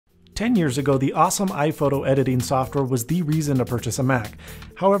10 years ago, the awesome iPhoto editing software was the reason to purchase a Mac.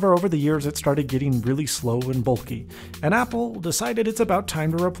 However, over the years it started getting really slow and bulky, and Apple decided it's about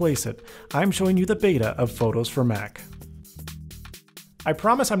time to replace it. I'm showing you the beta of Photos for Mac. I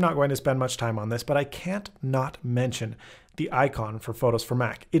promise I'm not going to spend much time on this, but I can't not mention the icon for Photos for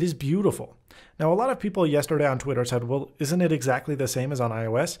Mac. It is beautiful. Now, a lot of people yesterday on Twitter said, well, isn't it exactly the same as on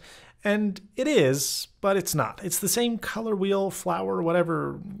iOS? And it is, but it's not. It's the same color wheel, flower,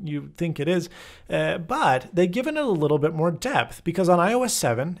 whatever you think it is, but they've given it a little bit more depth because on iOS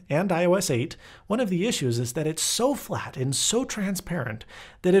 7 and iOS 8, one of the issues is that it's so flat and so transparent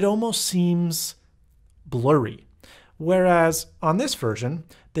that it almost seems blurry. Whereas on this version,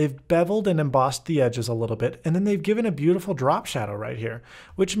 they've beveled and embossed the edges a little bit, and then they've given a beautiful drop shadow right here,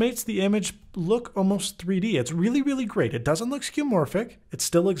 which makes the image look almost 3D. It's really, really great. It doesn't look skeuomorphic. It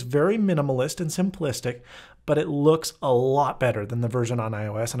still looks very minimalist and simplistic, but it looks a lot better than the version on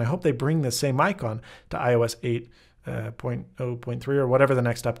iOS, and I hope they bring the same icon to iOS 8.0.3 or whatever the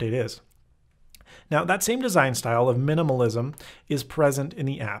next update is. Now, that same design style of minimalism is present in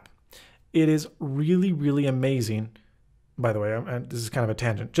the app. It is really, really amazing. By the way, this is kind of a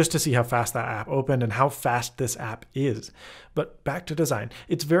tangent, just to see how fast that app opened and how fast this app is. But back to design.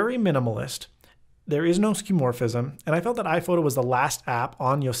 It's very minimalist. There is no skeuomorphism, and I felt that iPhoto was the last app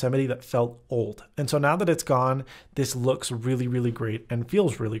on Yosemite that felt old. And so now that it's gone, this looks really, really great and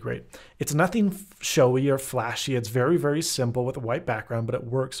feels really great. It's nothing showy or flashy. It's very, very simple with a white background, but it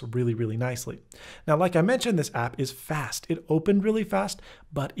works really, really nicely. Now, like I mentioned, this app is fast. It opened really fast,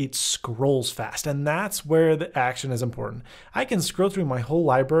 but it scrolls fast, and that's where the action is important. I can scroll through my whole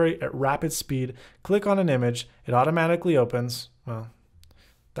library at rapid speed, click on an image, it automatically opens. Well,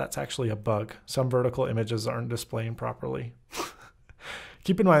 that's actually a bug. Some vertical images aren't displaying properly.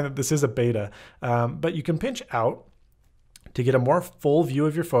 Keep in mind that this is a beta, but you can pinch out to get a more full view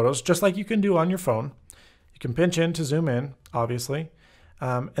of your photos, just like you can do on your phone. You can pinch in to zoom in, obviously.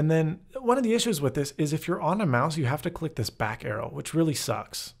 And then one of the issues with this is if you're on a mouse, you have to click this back arrow, which really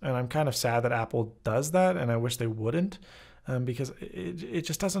sucks. And I'm kind of sad that Apple does that, and I wish they wouldn't. Because it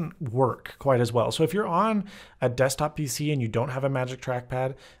just doesn't work quite as well. So if you're on a desktop PC and you don't have a Magic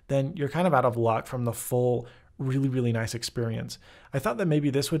Trackpad, then you're kind of out of luck from the full, really, really nice experience. I thought that maybe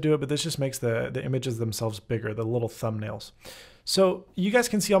this would do it, but this just makes the images themselves bigger, the little thumbnails. So you guys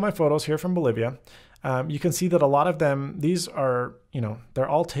can see all my photos here from Bolivia. You can see that a lot of them, these are, they're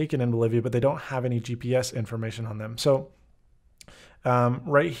all taken in Bolivia, but they don't have any GPS information on them. So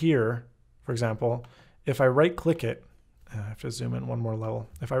right here, for example, if I right click it, I have to zoom in one more level.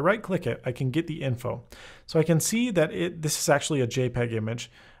 If I right click it, I can get the info. So I can see that this is actually a JPEG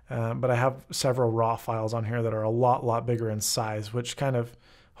image, but I have several RAW files on here that are a lot bigger in size, which kind of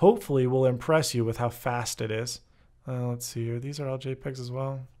hopefully will impress you with how fast it is. Let's see here. These are all JPEGs as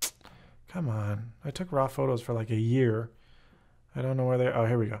well. Come on. I took RAW photos for like a year. I don't know where they're. Oh,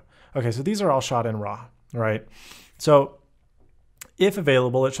 here we go. Okay, so these are all shot in RAW, right? So if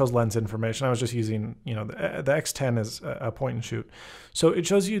available, it shows lens information. I was just using, the X10 is a point and shoot. So it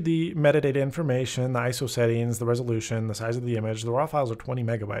shows you the metadata information, the ISO settings, the resolution, the size of the image. The RAW files are 20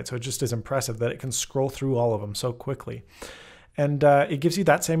 megabytes, so it just is impressive that it can scroll through all of them so quickly. And it gives you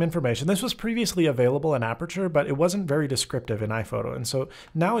that same information. This was previously available in Aperture, but it wasn't very descriptive in iPhoto. And so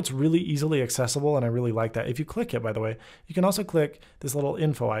now it's really easily accessible, and I really like that. If you click it, by the way, you can also click this little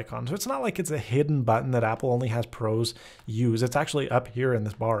info icon. So it's not like it's a hidden button that Apple only has pros use. It's actually up here in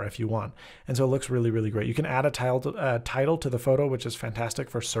this bar if you want. And so it looks really, really great. You can add a title to the photo, which is fantastic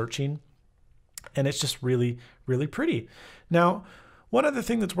for searching. And it's just really, really pretty. Now, one other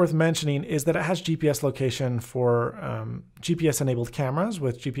thing that's worth mentioning is that it has GPS location for GPS-enabled cameras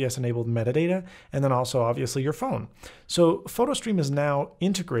with GPS-enabled metadata, and then also obviously your phone. So PhotoStream is now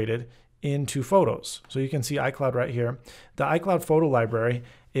integrated into Photos. So you can see iCloud right here. The iCloud photo library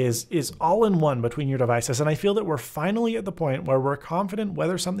is all in one between your devices, and I feel that we're finally at the point where we're confident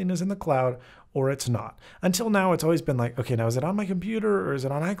whether something is in the cloud or it's not. Until now, it's always been like, okay, now is it on my computer or is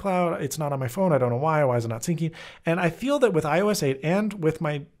it on iCloud? It's not on my phone. I don't know why. Why is it not syncing? And I feel that with iOS 8 and with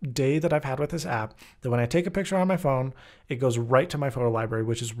my day that I've had with this app, that when I take a picture on my phone, it goes right to my photo library,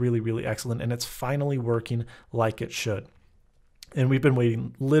 which is really, really excellent. And it's finally working like it should. And we've been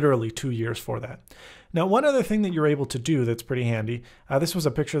waiting literally 2 years for that. Now, one other thing that you're able to do that's pretty handy, this was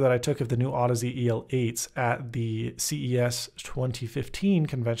a picture that I took of the new Odyssey EL8s at the CES 2015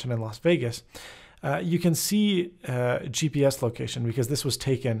 convention in Las Vegas. You can see GPS location because this was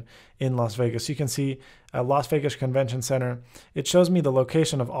taken in Las Vegas. You can see Las Vegas Convention Center. It shows me the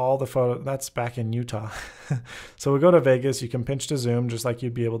location of all the photos. That's back in Utah. So we go to Vegas. You can pinch to zoom just like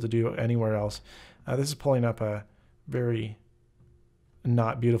you'd be able to do anywhere else. This is pulling up a very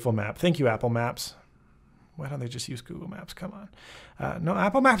not beautiful map. Thank you, Apple Maps. Why don't they just use Google Maps? Come on. No,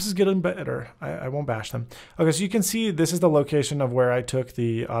 Apple Maps is getting better. I won't bash them. Okay, so you can see this is the location of where I took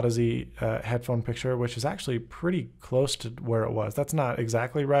the Odyssey headphone picture, which is actually pretty close to where it was. That's not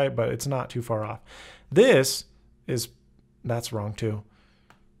exactly right, but it's not too far off. That's wrong too.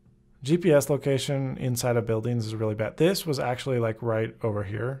 GPS location inside of buildings is really bad. This was actually like right over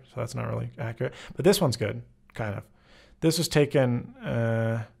here, so that's not really accurate. But this one's good, kind of. This was taken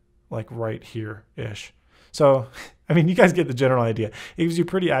like right here-ish. So, I mean, you guys get the general idea. It gives you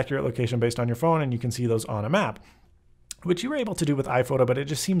pretty accurate location based on your phone, and you can see those on a map, which you were able to do with iPhoto, but it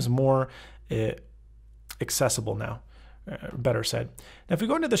just seems more accessible now. Better said. Now, if we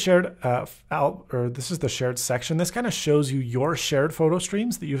go into the shared this is the shared section, this kind of shows you your shared photo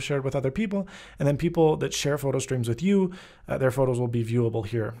streams that you've shared with other people, and then people that share photo streams with you, their photos will be viewable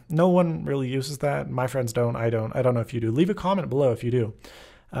here. No one really uses that. My friends don't. I don't know if you do. Leave a comment below if you do.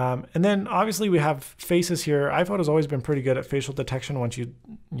 And then obviously we have faces here. iPhoto's always been pretty good at facial detection once you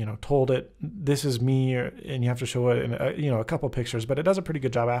told it this is me, and you have to show it in a couple pictures, but it does a pretty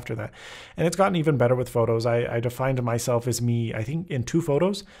good job after that. And it's gotten even better with photos. I defined myself as me, I think, in 2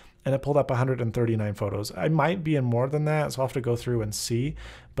 photos, and it pulled up 139 photos. I might be in more than that, so I'll have to go through and see,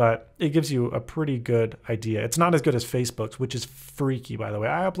 but it gives you a pretty good idea. It's not as good as Facebook's, which is freaky, by the way.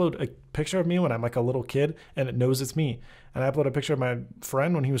 I upload a picture of me when I'm like a little kid, and it knows it's me. And I upload a picture of my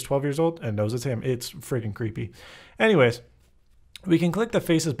friend when he was 12 years old and knows it's him. It's freaking creepy. Anyways, we can click the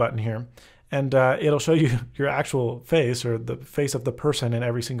faces button here, and it'll show you your actual face, or the face of the person in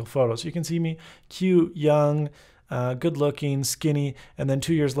every single photo. So you can see me, cute, young, good looking, skinny, and then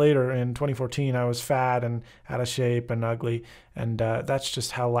 2 years later in 2014, I was fat and out of shape and ugly, and that's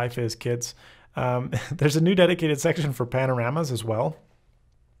just how life is, kids. There's a new dedicated section for panoramas as well.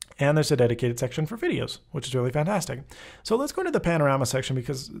 And there's a dedicated section for videos, which is really fantastic. So let's go to the panorama section,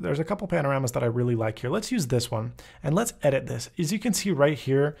 because there's a couple panoramas that I really like here. Let's use this one, and let's edit this. As you can see right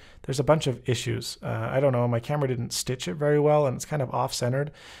here, there's a bunch of issues. I don't know, my camera didn't stitch it very well, and it's kind of off-centered.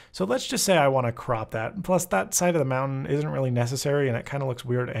 So let's just say I want to crop that. Plus, that side of the mountain isn't really necessary, and it kind of looks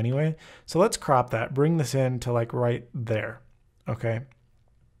weird anyway. So let's crop that, bring this in to like right there, okay?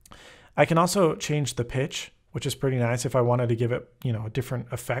 I can also change the pitch, which is pretty nice if I wanted to give it, a different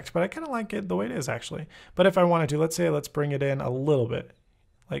effect, but I kind of like it the way it is actually. But if I wanted to, let's bring it in a little bit,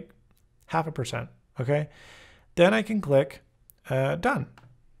 like 0.5%, okay? Then I can click done.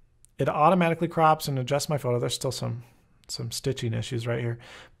 It automatically crops and adjusts my photo. There's still some stitching issues right here,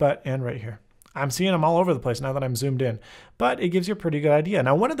 and right here. I'm seeing them all over the place now that I'm zoomed in, but it gives you a pretty good idea.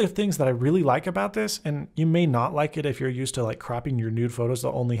 Now, one of the things that I really like about this, and you may not like it if you're used to like cropping your nude photos to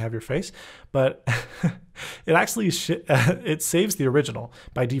only have your face, but it actually it saves the original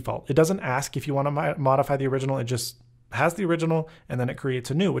by default. It doesn't ask if you want to modify the original. It just has the original, and then it creates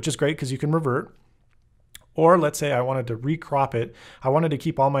a new, which is great because you can revert. Or let's say I wanted to recrop it. I wanted to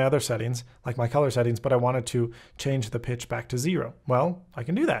keep all my other settings, like my color settings, but I wanted to change the pitch back to 0. Well, I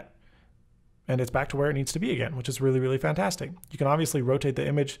can do that. And it's back to where it needs to be again, which is really, really fantastic. You can obviously rotate the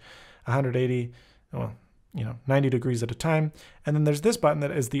image 180, 90 degrees at a time. And then there's this button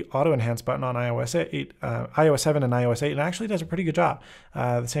that is the auto enhance button on iOS 7 and iOS 8, and it actually does a pretty good job.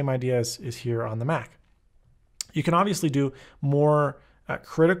 The same idea is here on the Mac. You can obviously do more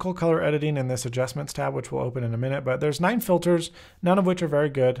critical color editing in this adjustments tab, which we'll open in a minute, but there's 9 filters, none of which are very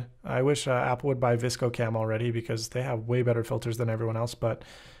good. I wish Apple would buy VSCO Cam already, because they have way better filters than everyone else, but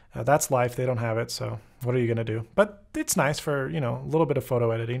that's life. They don't have it, so what are you going to do? But it's nice for, a little bit of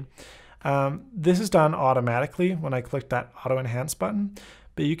photo editing. This is done automatically when I click that auto enhance button,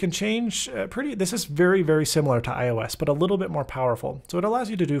 but you can change this is very, very similar to iOS, but a little bit more powerful. So it allows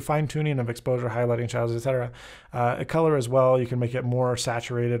you to do fine tuning of exposure, highlighting, shadows, etc. Color as well. You can make it more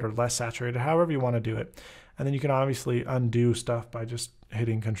saturated or less saturated, however you want to do it. And then you can obviously undo stuff by just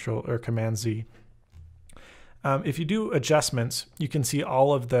hitting Control or Command Z. If you do adjustments, you can see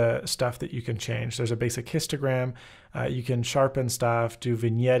all of the stuff that you can change. There's a basic histogram. You can sharpen stuff, do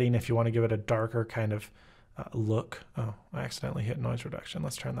vignetting if you want to give it a darker kind of look. Oh, I accidentally hit noise reduction.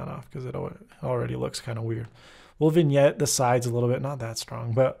 Let's turn that off because it already looks kind of weird. We'll vignette the sides a little bit, not that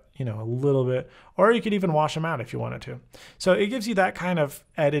strong, but a little bit. Or you could even wash them out if you wanted to. So it gives you that kind of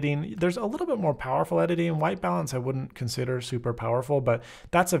editing. There's a little bit more powerful editing. White balance I wouldn't consider super powerful, but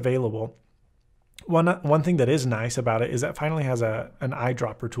that's available. One thing that is nice about it is that it finally has an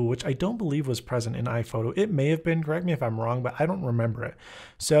eyedropper tool, which I don't believe was present in iPhoto. It may have been, correct me if I'm wrong, but I don't remember it.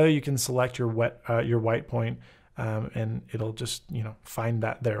 So you can select your white point, and it'll just find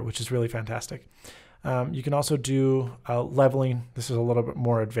that there, which is really fantastic. You can also do leveling. This is a little bit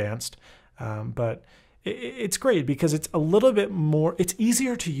more advanced, but it's great because it's a little bit more, it's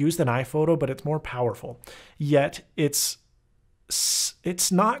easier to use than iPhoto, but it's more powerful. Yet it's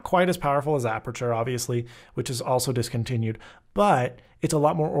not quite as powerful as Aperture, obviously, which is also discontinued, but it's a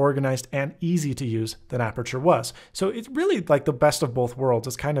lot more organized and easy to use than Aperture was. So it's really like the best of both worlds.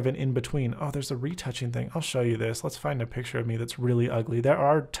 It's kind of an in-between. Oh, there's a retouching thing. I'll show you this. Let's find a picture of me that's really ugly. There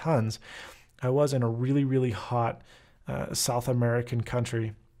are tons. I was in a really, really hot South American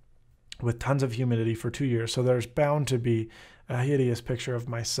country with tons of humidity for 2 years. So there's bound to be a hideous picture of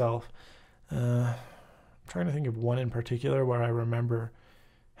myself. I'm trying to think of one in particular where I remember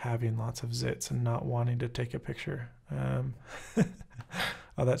having lots of zits and not wanting to take a picture.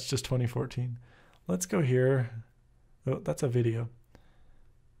 Oh, that's just 2014. Let's go here. Oh, that's a video.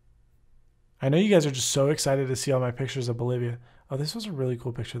 I know you guys are just so excited to see all my pictures of Bolivia. Oh, this was a really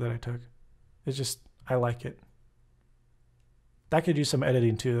cool picture that I took. It's just, I like it. That could use some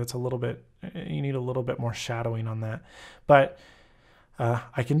editing too. That's a little bit, you need a little bit more shadowing on that. But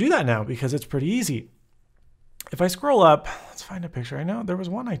I can do that now because it's pretty easy. If I scroll up, let's find a picture. I know there was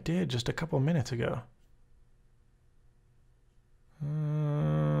one I did just a couple minutes ago.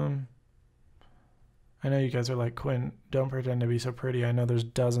 I know you guys are like, Quinn, don't pretend to be so pretty. I know there's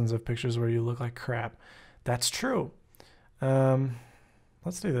dozens of pictures where you look like crap. That's true.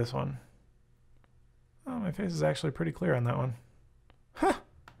 Let's do this one. Oh, my face is actually pretty clear on that one. Huh.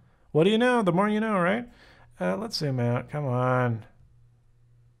 What do you know? The more you know, right? Let's zoom out. Come on.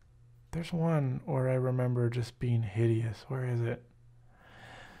 There's one where I remember just being hideous. Where is it?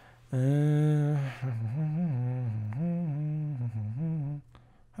 I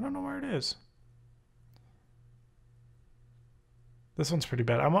don't know where it is. This one's pretty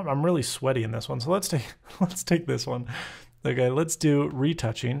bad. I'm really sweaty in this one. So let's take this one. Okay, let's do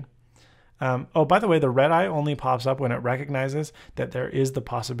retouching. Oh, by the way, the red eye only pops up when it recognizes that there is the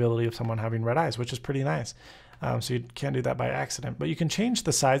possibility of someone having red eyes, which is pretty nice. So you can't do that by accident, but you can change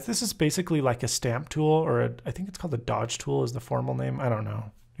the size. This is basically like a stamp tool, or I think it's called a dodge tool is the formal name. I don't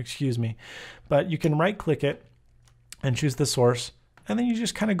know, excuse me. But you can right click it and choose the source, and then you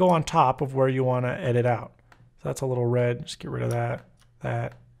just kind of go on top of where you want to edit out. So that's a little red, just get rid of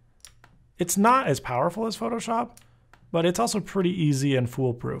that. It's not as powerful as Photoshop, but it's also pretty easy and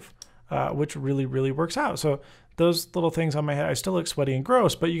foolproof, which really, really works out. So those little things on my head, I still look sweaty and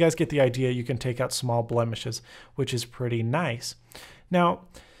gross, but you guys get the idea. You can take out small blemishes, which is pretty nice. Now,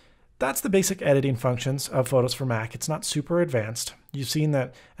 that's the basic editing functions of Photos for Mac. It's not super advanced. You've seen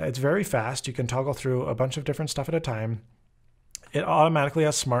that it's very fast. You can toggle through a bunch of different stuff at a time. It automatically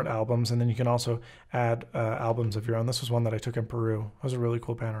has smart albums, and then you can also add albums of your own. This was one that I took in Peru. It was a really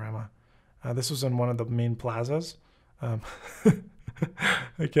cool panorama. This was in one of the main plazas. I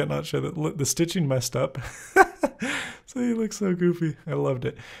can't not show that. The stitching messed up. So he looks so goofy. I loved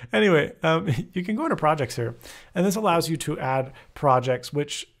it. Anyway, you can go into projects here, and this allows you to add projects,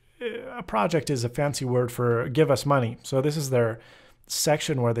 which a project is a fancy word for give us money. So this is their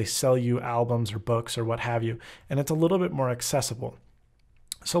section where they sell you albums or books or what have you, and it's a little bit more accessible.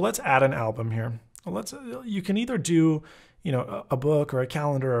 So let's add an album here. You can either do, a book or a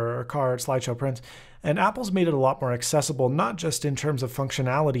calendar or a card, slideshow prints, and Apple's made it a lot more accessible, not just in terms of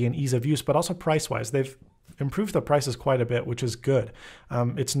functionality and ease of use, but also price-wise. They've improved the prices quite a bit, which is good.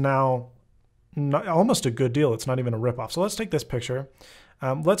 It's now almost a good deal. It's not even a ripoff. So let's take this picture.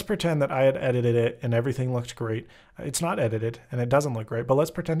 Let's pretend that I had edited it and everything looked great. It's not edited and it doesn't look great, but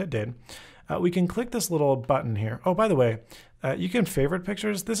let's pretend it did. We can click this little button here. Oh, by the way, you can favorite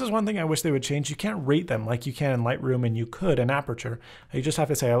pictures. This is one thing I wish they would change. You can't rate them like you can in Lightroom and you could in Aperture. You just have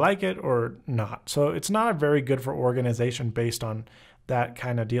to say I like it or not. So it's not very good for organization based on that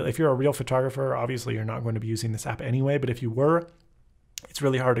kind of deal. If you're a real photographer, obviously you're not going to be using this app anyway, but if you were, it's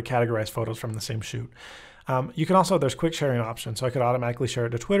really hard to categorize photos from the same shoot. You can also, there's quick sharing options. So I could automatically share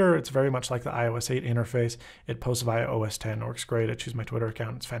it to Twitter. It's very much like the iOS 8 interface. It posts via OS 10, works great. I choose my Twitter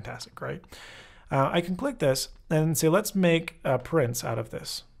account. It's fantastic, right? I can click this and say, let's make prints out of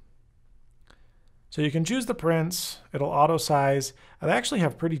this. So you can choose the prints. It'll auto size. They actually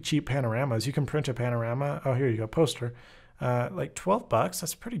have pretty cheap panoramas. You can print a panorama. Oh, here you go, poster. Like $12,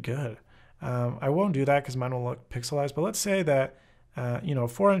 that's pretty good. I won't do that because mine will look pixelized, but let's say that, a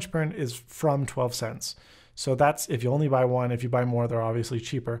 4-inch print is from 12 cents. So that's if you only buy one. If you buy more, they're obviously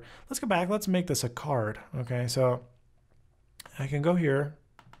cheaper. Let's go back. Let's make this a card. Okay, so I can go here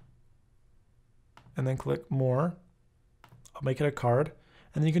and then click more. I'll make it a card.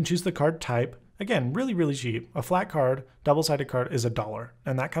 And then you can choose the card type. Again, really, really cheap. A flat card, double-sided card is $1.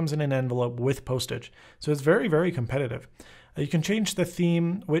 And that comes in an envelope with postage. So it's very, very competitive. You can change the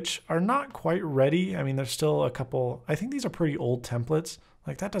theme, which are not quite ready. I mean, there's still a couple. I think these are pretty old templates.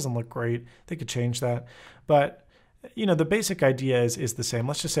 Like, that doesn't look great. They could change that. But, you know, the basic idea is the same.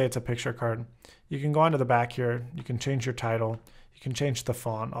 Let's just say it's a picture card. You can go onto the back here. You can change your title. You can change the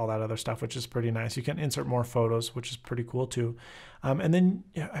font, all that other stuff, which is pretty nice. You can insert more photos, which is pretty cool too. And then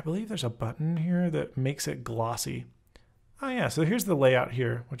I believe there's a button here that makes it glossy. Oh yeah, so here's the layout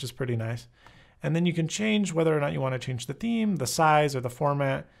here, which is pretty nice. And then you can change whether or not you want to change the theme, the size, or the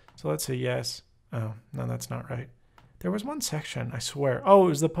format. So let's say yes. Oh, no, that's not right. There was one section, I swear. Oh, it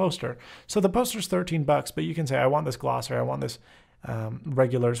was the poster. So the poster's $13, but you can say, I want this glossary, I want this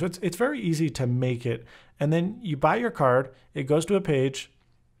regular. So it's very easy to make it. And then you buy your card, it goes to a page,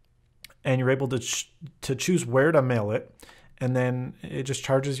 and you're able to choose where to mail it. And then it just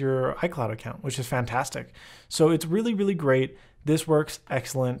charges your iCloud account, which is fantastic. So it's really, really great. This works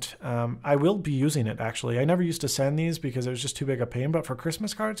excellent. I will be using it, actually. I never used to send these because it was just too big a pain, but for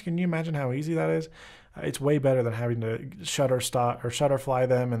Christmas cards, can you imagine how easy that is? It's way better than having to shutterfly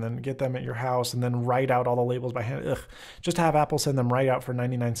them and then get them at your house and then write out all the labels by hand. Ugh. Just to have Apple send them right out for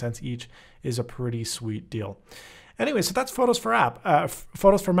 99 cents each is a pretty sweet deal. Anyway, so that's Photos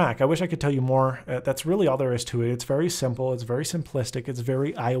for Mac. I wish I could tell you more. That's really all there is to it. It's very simple. It's very simplistic. It's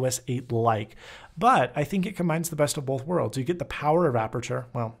very iOS 8-like. But I think it combines the best of both worlds. You get the power of aperture.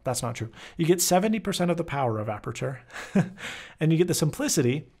 Well, that's not true. You get 70% of the power of aperture. And you get the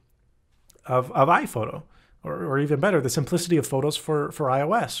simplicity of iPhoto. Or even better, the simplicity of Photos for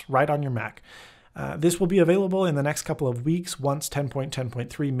iOS right on your Mac. This will be available in the next couple of weeks once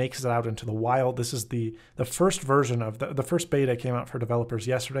 10.10.3 makes it out into the wild. This is the first version of the first beta came out for developers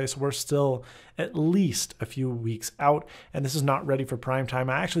yesterday, so we're still at least a few weeks out, and this is not ready for prime time.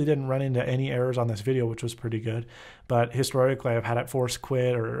 I actually didn't run into any errors on this video, which was pretty good, but historically I've had it force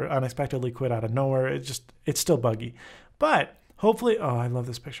quit or unexpectedly quit out of nowhere. It's still buggy, but hopefully, oh, I love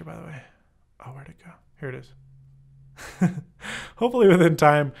this picture, by the way. Oh, where'd it go? Here it is. Hopefully within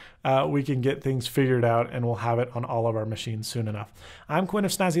time, we can get things figured out and we'll have it on all of our machines soon enough. I'm Quinn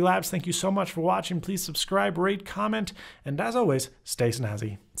of Snazzy Labs. Thank you so much for watching. Please subscribe, rate, comment, and as always, stay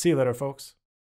snazzy. See you later, folks.